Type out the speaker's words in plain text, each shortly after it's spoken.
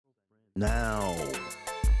Now.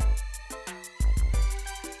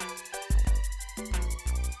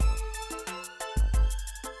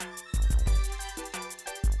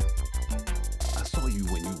 I saw you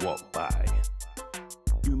when you walked by.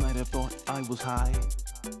 You might have thought I was high.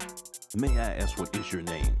 May I ask what is your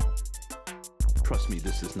name? Trust me,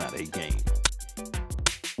 this is not a game.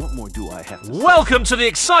 What more do I have to say? Welcome to the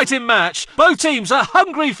exciting match. Both teams are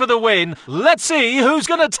hungry for the win. Let's see who's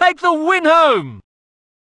going to take the win home.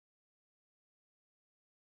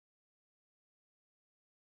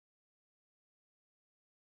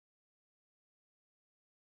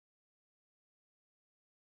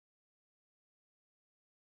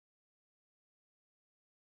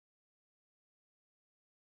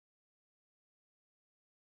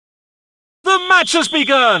 The match has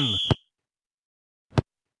begun.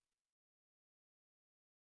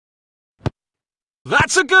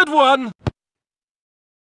 That's a good one.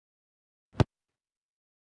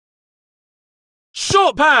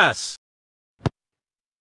 Short pass.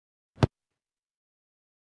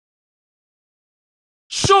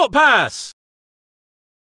 Short pass.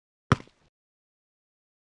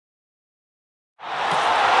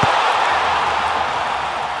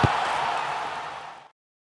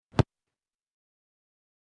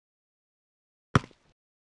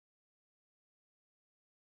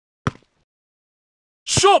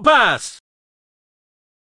 Short pass.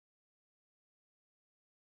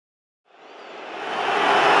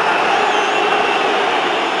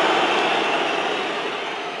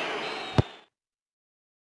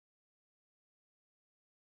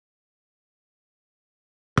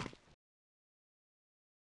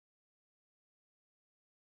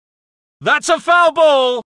 That's a foul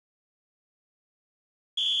ball.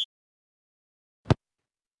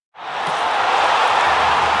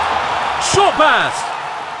 Short pass.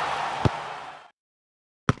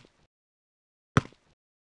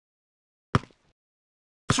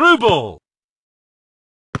 Through ball.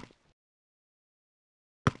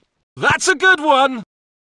 That's a good one.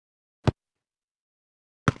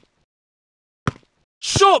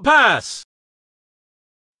 Short pass.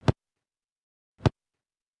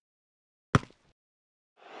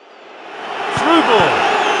 Through ball.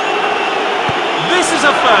 This is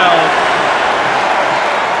a foul.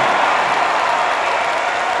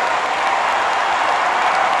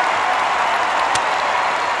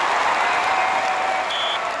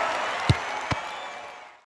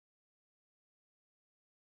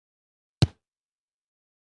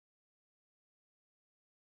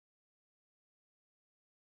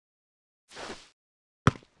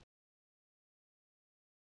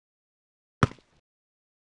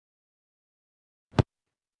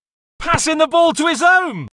 Passing the ball to his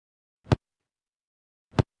own.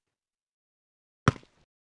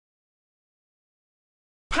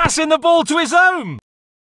 Passing the ball to his own.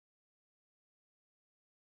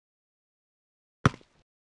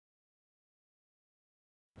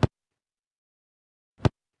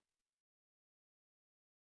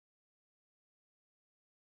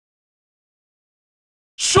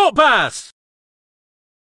 Short pass.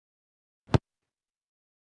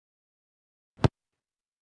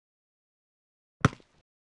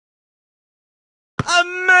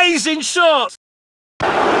 Amazing shot!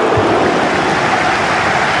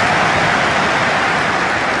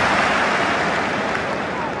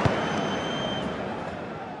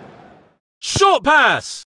 Short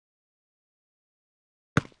pass!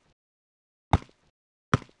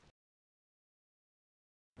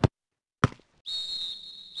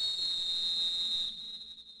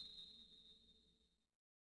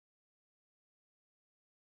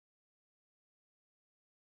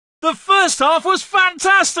 The first half was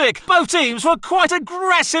fantastic! Both teams were quite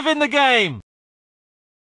aggressive in the game.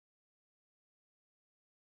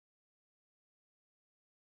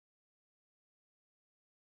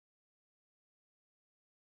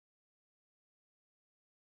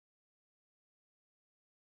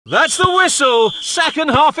 That's the whistle! Second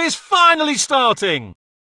half is finally starting.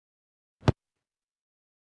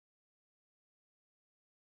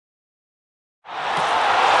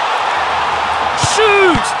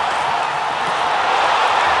 Shoot!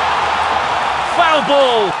 Foul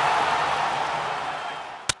ball!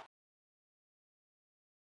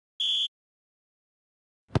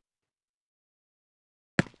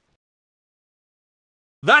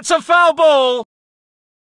 That's a foul ball!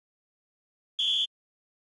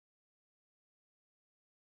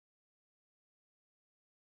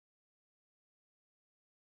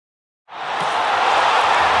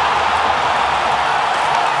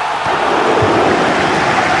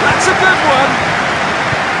 That's a good one!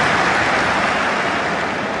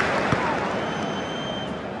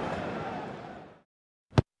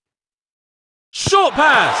 Short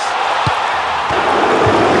pass.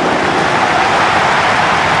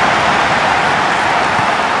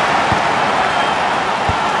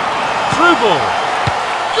 Through ball.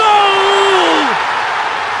 Goal!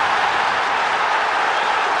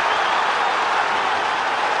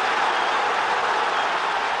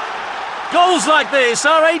 Goals like this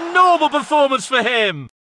are a normal performance for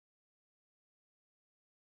him.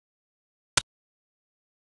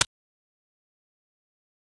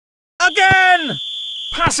 Again!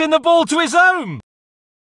 Passing the ball to his own.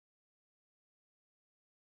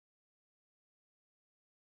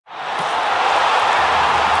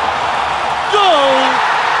 Goal!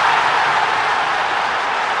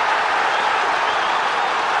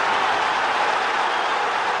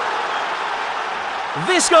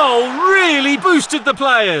 This goal really boosted the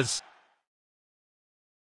players.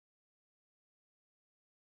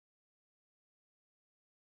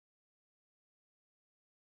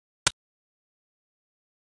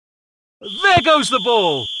 There goes the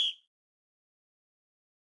ball.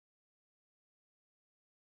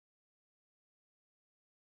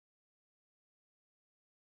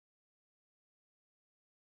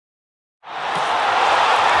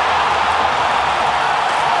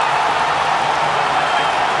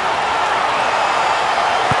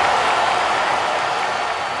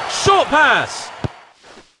 Short pass.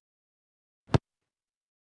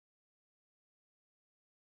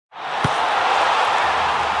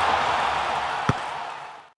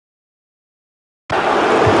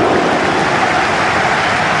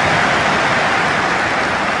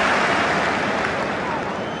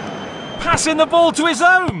 Passing the ball to his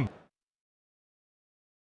own.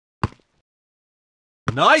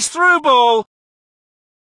 Nice through ball.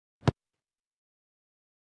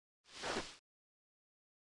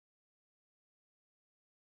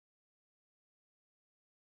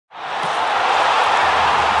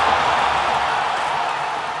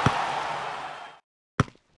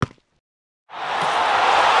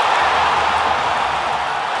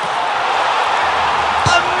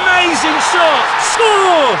 Amazing shot!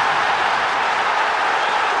 Score!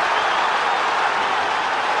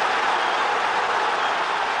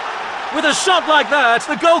 With a shot like that,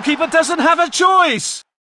 the goalkeeper doesn't have a choice.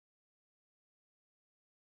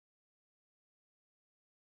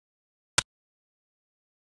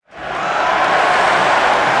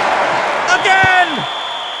 Again!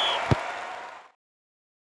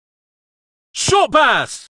 Short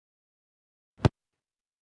pass.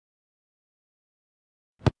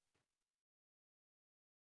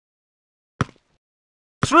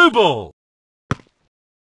 Through ball.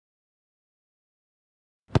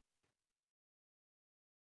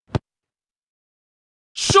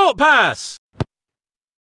 Short pass.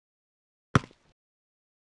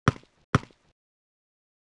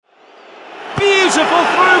 Beautiful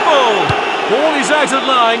through ball. Ball is out of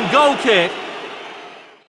line, goal kick.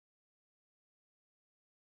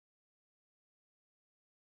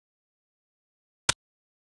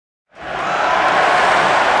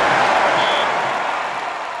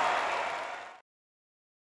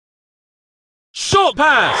 Short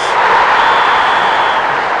pass.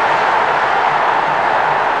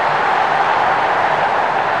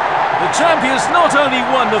 The champions not only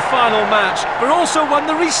won the final match, but also won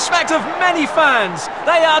the respect of many fans.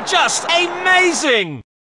 They are just amazing!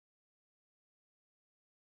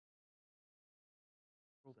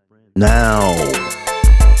 Now.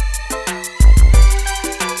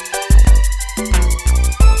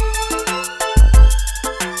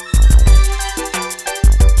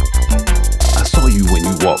 I saw you when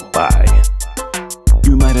you walked by.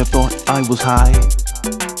 You might have thought I was high.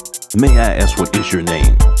 May I ask what is your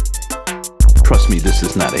name? Trust me, this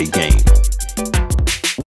is not a game.